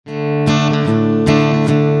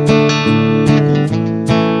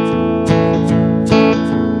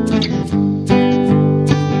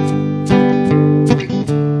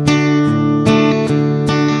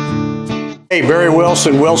Barry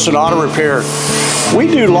Wilson, Wilson Auto Repair. We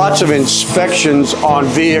do lots of inspections on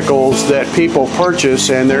vehicles that people purchase,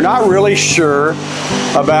 and they're not really sure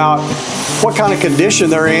about what kind of condition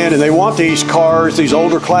they're in, and they want these cars, these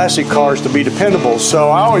older classic cars, to be dependable. So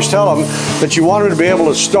I always tell them that you want them to be able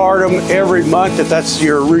to start them every month, that's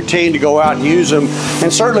your routine to go out and use them.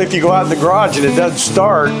 And certainly if you go out in the garage and it doesn't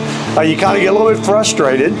start, you kind of get a little bit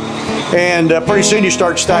frustrated, and pretty soon you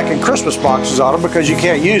start stacking Christmas boxes on them because you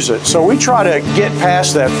can't use it. So we try to get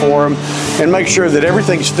past that for them and make sure that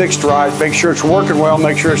everything's fixed right, make sure it's working well,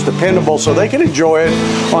 make sure it's dependable so they can enjoy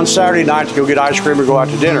it on Saturday night to go get ice cream or go out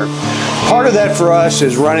to dinner. Part of that for us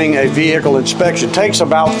is running a vehicle inspection. It takes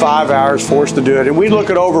about 5 hours for us to do it, and we look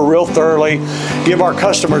it over real thoroughly, give our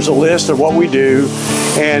customers a list of what we do,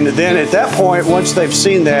 and then at that point, once they've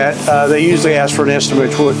seen that, they usually ask for an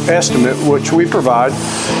estimate which we provide,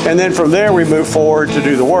 and then from there we move forward to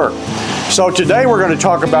do the work. So today we're going to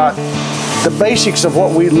talk about the basics of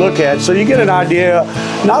what we look at, so you get an idea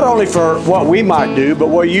not only for what we might do, but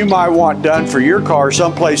what you might want done for your car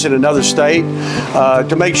someplace in another state,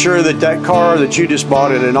 to make sure that that car that you just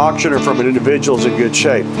bought at an auction or from an individual is in good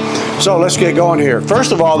shape. So let's get going here.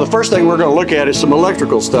 First of all, the first thing we're going to look at is some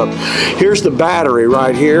electrical stuff. Here's the battery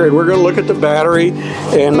right here, and we're going to look at the battery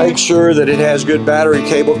and make sure that it has good battery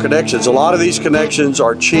cable connections. A lot of these connections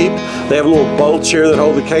are cheap. They have little bolts here that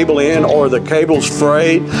hold the cable in, or the cable's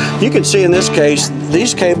frayed. You can see in this case,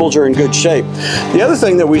 these cables are in good shape. The other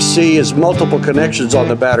thing that we see is multiple connections on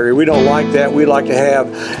the battery. We don't like that. We like to have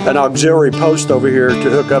an auxiliary post over here to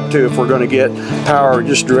hook up to if we're going to get power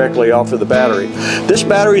just directly off of the battery. This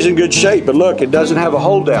battery's in good shape, but look, it doesn't have a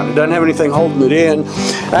hold down. It doesn't have anything holding it in.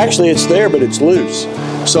 Actually, it's there, but it's loose.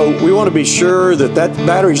 So we want to be sure that that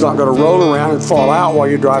battery's not going to roll around and fall out while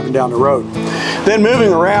you're driving down the road. Then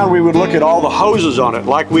moving around, we would look at all the hoses on it,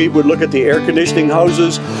 like we would look at the air conditioning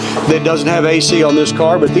hoses. That doesn't have AC on this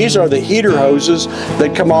car, but these are the heater hoses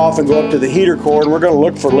that come off and go up to the heater cord. We're going to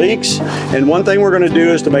look for leaks, and one thing we're going to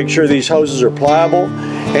do is to make sure these hoses are pliable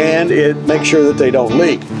and make sure that they don't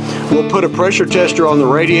leak. We'll put a pressure tester on the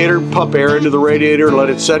radiator, pump air into the radiator, let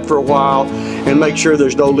it set for a while, and make sure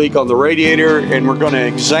there's no leak on the radiator. And we're going to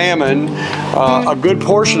examine a good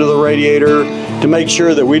portion of the radiator to make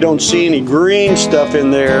sure that we don't see any green stuff in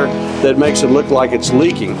there that makes it look like it's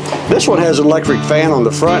leaking. This one has an electric fan on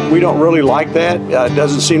the front. We don't really like that. It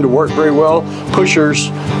doesn't seem to work very well. Pushers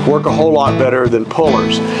work a whole lot better than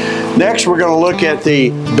pullers. Next, we're going to look at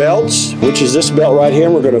the belts, which is this belt right here.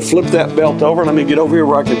 We're going to flip that belt over. Let me get over here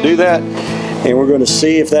where I can do that. And we're going to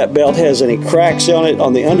see if that belt has any cracks on it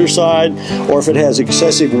on the underside, or if it has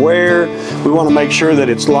excessive wear. We want to make sure that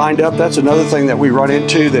it's lined up. That's another thing that we run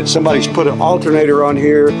into, that somebody's put an alternator on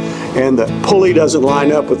here and the pulley doesn't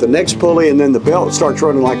line up with the next pulley, and then the belt starts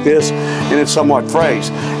running like this and it's somewhat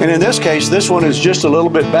phrased. And in this case, this one is just a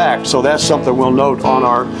little bit back, so that's something we'll note on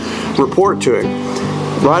our report to it.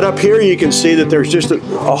 Right up here you can see that there's just a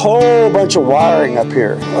whole bunch of wiring up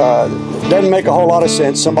here. Doesn't make a whole lot of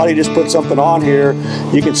sense. Somebody just put something on here.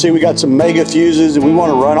 You can see we got some mega fuses, and we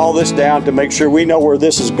want to run all this down to make sure we know where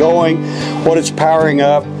this is going, what it's powering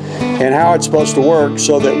up, and how it's supposed to work,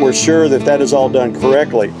 so that we're sure that that is all done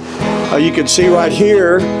correctly. You can see right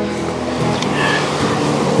here,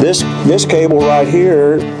 this cable right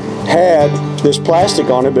here had this plastic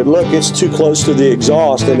on it, but look, it's too close to the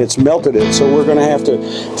exhaust and it's melted it. So we're going to have to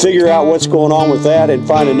figure out what's going on with that and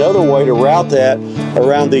find another way to route that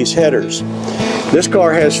around these headers. This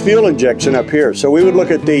car has fuel injection up here, so we would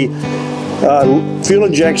look at the fuel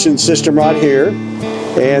injection system right here,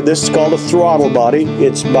 and this is called a throttle body.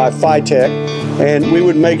 It's by Phytech, and we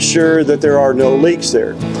would make sure that there are no leaks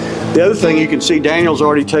there. The other thing, you can see Daniel's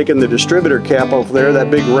already taken the distributor cap off there, that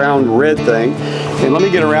big round red thing. And let me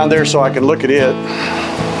get around there so I can look at it.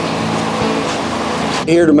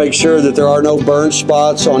 Here to make sure that there are no burn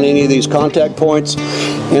spots on any of these contact points,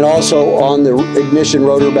 and also on the ignition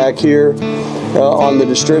rotor back here on the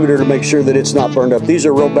distributor to make sure that it's not burned up. These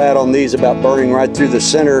are real bad on these about burning right through the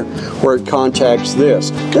center where it contacts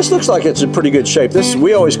this. This looks like it's in pretty good shape.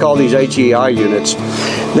 We always call these HEI units.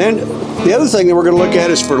 Then the other thing that we're going to look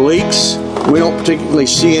at is for leaks. We don't particularly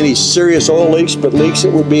see any serious oil leaks, but leaks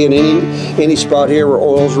it would be in any spot here where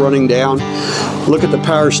oil's running down. Look at the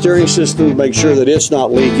power steering system to make sure that it's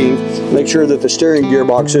not leaking. Make sure that the steering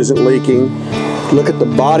gearbox isn't leaking. Look at the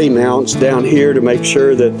body mounts down here to make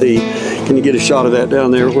sure that can you get a shot of that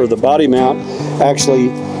down there where the body mount actually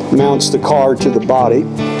mounts the car to the body.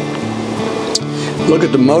 Look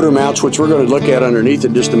at the motor mounts, which we're going to look at underneath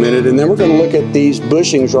in just a minute, and then we're going to look at these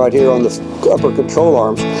bushings right here on the upper control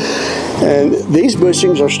arms. And these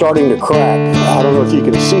bushings are starting to crack. I don't know if you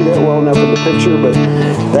can see that well enough in the picture, but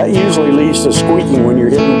that usually leads to squeaking when you're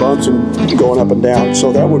hitting bumps and going up and down.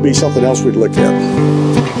 So that would be something else we'd look at.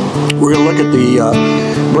 We're going to look at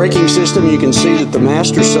the braking system. You can see that the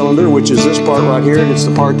master cylinder, which is this part right here, it's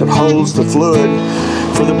the part that holds the fluid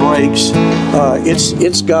for the brakes.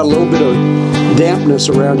 It's got a little bit of dampness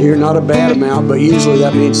around here, not a bad amount, but usually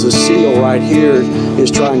that means the seal right here is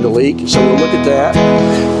trying to leak. So we'll look at that.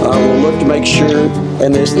 We'll look to make sure,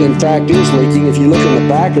 and this in fact is leaking. If you look in the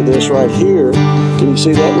back of this right here, can you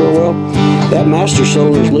see that real well? That master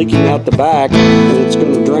cylinder is leaking out the back, and it's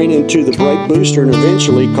going to drain into the brake booster and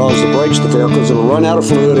eventually cause the brakes to fail because it'll run out of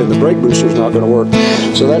fluid and the brake booster is not going to work.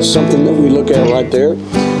 So that's something that we look at right there.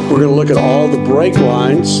 We're going to look at all the brake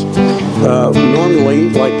lines. Normally,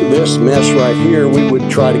 like this mess right here, we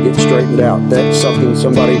would try to get straightened out. That's something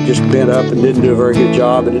somebody just bent up and didn't do a very good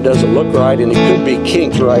job, and it doesn't look right, and it could be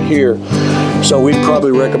kinked right here. So we'd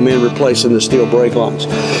probably recommend replacing the steel brake lines.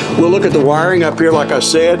 We'll look at the wiring up here, like I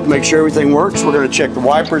said, make sure everything works. We're going to check the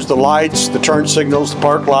wipers, the lights, the turn signals, the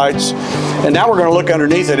park lights. And now we're going to look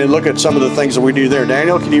underneath it and look at some of the things that we do there.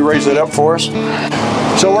 Daniel, can you raise it up for us?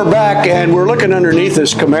 So we're back and we're looking underneath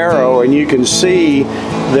this Camaro, and you can see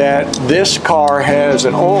that this car has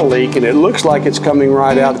an oil leak, and it looks like it's coming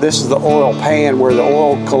right out. This is the oil pan where the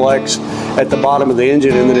oil collects at the bottom of the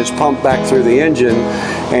engine and then it's pumped back through the engine.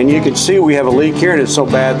 And you can see we have a leak here, and it's so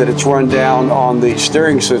bad that it's run down on the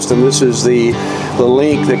steering system. This is the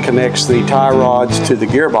link that connects the tie rods to the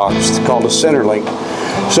gearbox. It's called a center link.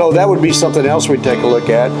 So that would be something else we'd take a look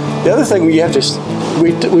at. The other thing we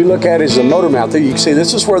look at is the motor mount. You can see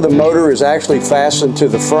this is where the motor is actually fastened to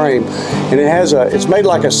the frame, and it's made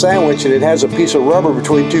like a sandwich, and it has a piece of rubber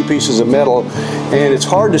between two pieces of metal, and it's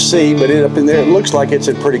hard to see, but up in there it looks like it's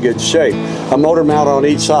in pretty good shape. A motor mount on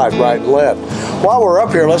each side, right and left. While we're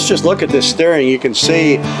up here, let's just look at this steering. You can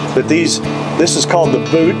see that this is called the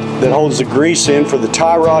boot that holds the grease in for the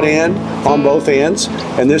tie rod end on both ends,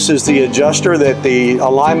 and this is the adjuster that the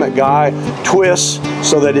alignment guy twists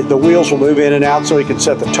so that the wheels will move in and out so he can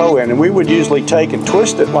set the toe in. And we would usually take and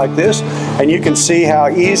twist it like this, and you can see how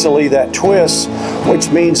easily that twists, which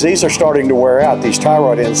means these are starting to wear out, these tie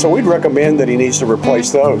rod ends. So we'd recommend that he needs to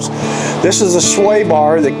replace those. This is a sway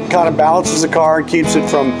bar that kind of balances the car and keeps it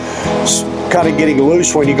from kind of getting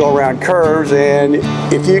loose when you go around curves. And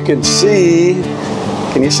if you can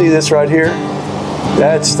you see this right here?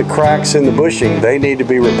 That's the cracks in the bushing. They need to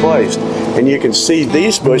be replaced. And you can see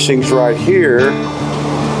these bushings right here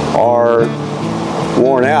are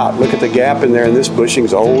worn out. Look at the gap in there, and this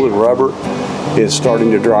bushing's old and rubber is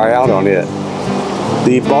starting to dry out on it.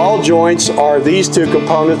 The ball joints are these two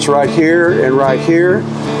components right here and right here.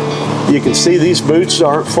 You can see these boots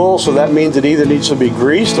aren't full, so that means it either needs to be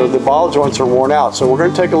greased or the ball joints are worn out. So we're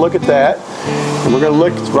going to take a look at that. And we're going to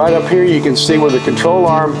look right up here. You can see where the control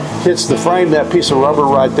arm hits the frame, that piece of rubber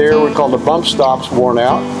right there, we call the bump stops, worn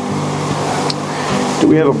out. Do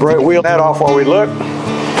we have a brake wheel? That off while we look.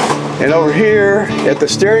 And over here at the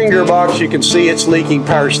steering gearbox, you can see it's leaking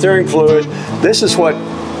power steering fluid. This is what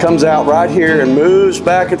comes out right here and moves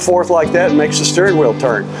back and forth like that and makes the steering wheel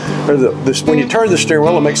turn. Or when you turn the steering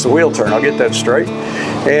wheel, it makes the wheel turn. I'll get that straight.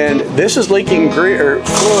 And this is leaking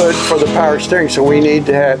fluid for the power steering, so we need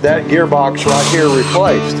to have that gearbox right here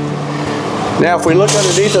replaced. Now if we look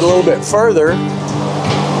underneath it a little bit further,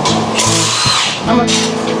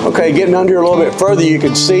 okay, getting under a little bit further, you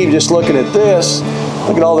can see just looking at this,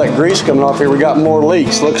 look at all that grease coming off here. We got more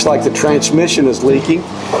leaks. Looks like the transmission is leaking.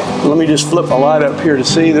 Let me just flip my light up here to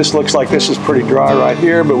see. This looks like this is pretty dry right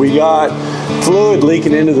here, but we got fluid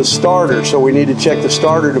leaking into the starter, so we need to check the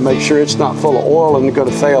starter to make sure it's not full of oil and going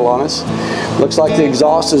to fail on us. Looks like the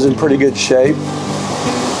exhaust is in pretty good shape.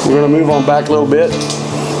 We're going to move on back a little bit.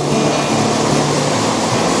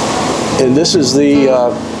 And this is the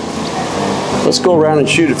let's go around and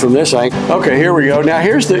shoot it from this angle. Okay, here we go. Now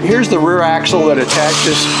here's the rear axle that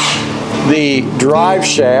attaches the drive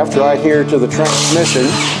shaft right here to the transmission.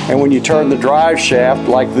 And when you turn the drive shaft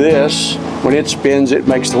like this, when it spins, it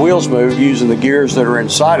makes the wheels move using the gears that are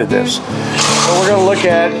inside of this. So we're going to look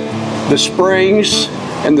at the springs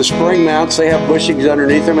and the spring mounts. They have bushings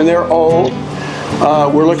underneath them, and they're old.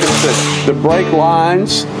 We're looking at the brake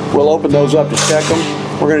lines. We'll open those up to check them.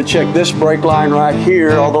 We're going to check this brake line right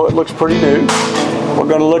here, although it looks pretty new. We're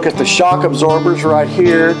going to look at the shock absorbers right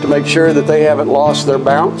here to make sure that they haven't lost their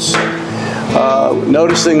bounce.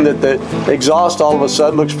 Noticing that the exhaust all of a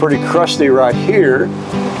sudden looks pretty crusty right here.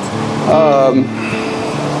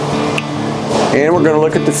 And we're going to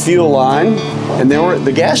look at the fuel line. And then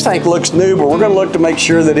the gas tank looks new, but we're going to look to make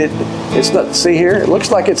sure that it's not, see here, it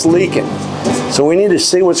looks like it's leaking. So we need to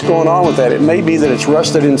see what's going on with that. It may be that it's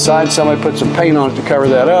rusted inside, somebody put some paint on it to cover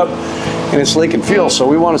that up, and it's leaking fuel, so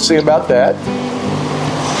we want to see about that.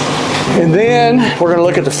 And then we're going to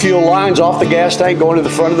look at the fuel lines off the gas tank going to the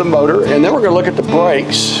front of the motor, and then we're going to look at the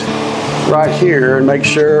brakes right here and make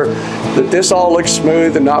sure that this all looks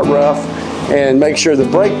smooth and not rough, and make sure the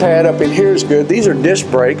brake pad up in here is good. These are disc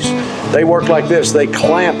brakes. They work like this. They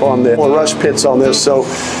clamp on the rust pits on this, so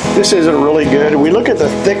this isn't really good. We look at the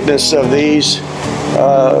thickness of these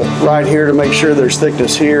right here to make sure there's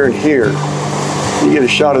thickness here and here. You get a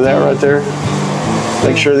shot of that right there?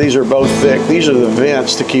 Make sure these are both thick. These are the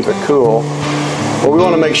vents to keep it cool. But we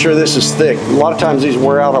want to make sure this is thick. A lot of times these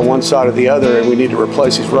wear out on one side or the other, and we need to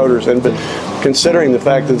replace these rotors in. But considering the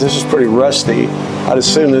fact that this is pretty rusty, I'd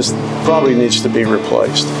assume this probably needs to be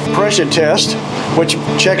replaced. Pressure test, which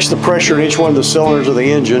checks the pressure in each one of the cylinders of the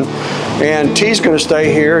engine. And T's going to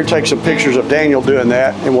stay here and take some pictures of Daniel doing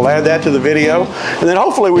that, and we'll add that to the video. And then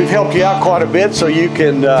hopefully we've helped you out quite a bit so you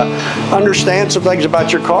can understand some things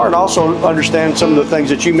about your car, and also understand some of the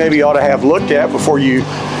things that you maybe ought to have looked at before you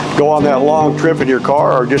go on that long trip in your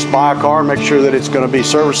car, or just buy a car and make sure that it's going to be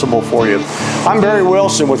serviceable for you. I'm Barry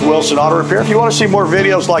Wilson with Wilson Auto Repair. If you want to see more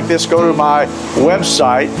videos like this, go to my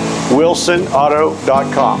website,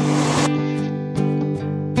 wilsonauto.com.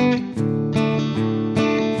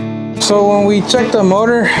 So when we check the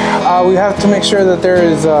motor, we have to make sure that there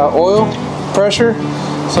is oil pressure.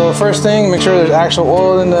 So first thing, make sure there's actual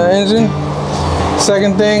oil in the engine.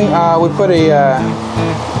 Second thing, we put a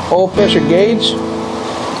oil pressure gauge,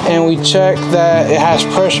 and we check that it has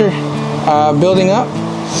pressure building up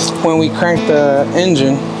when we crank the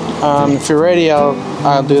engine. If you're ready,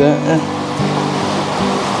 I'll do that.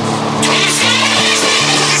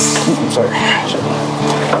 Sorry.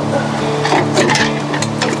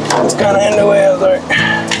 It's kind of in the way. Sorry.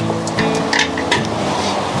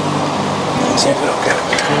 Let's see if it'll get it.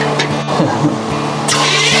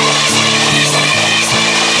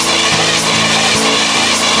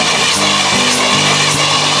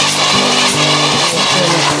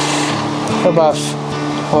 About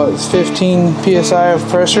it's 15 psi of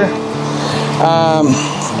pressure.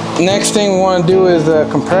 Next thing we want to do is the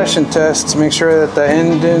compression test to make sure that the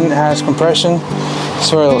engine has compression.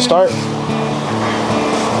 That's where it'll start.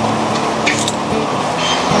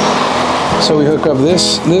 So we hook up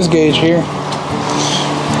this gauge here,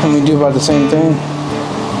 and we do about the same thing.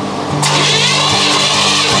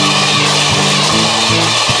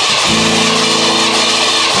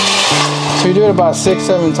 So we do it about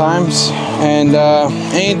 6-7 times, and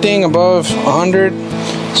anything above 100,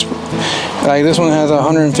 like this one has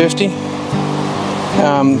 150.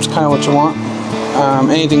 It's kind of what you want.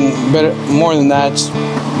 Anything better, more than that's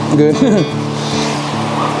good.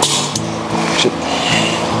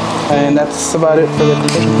 And that's about it for the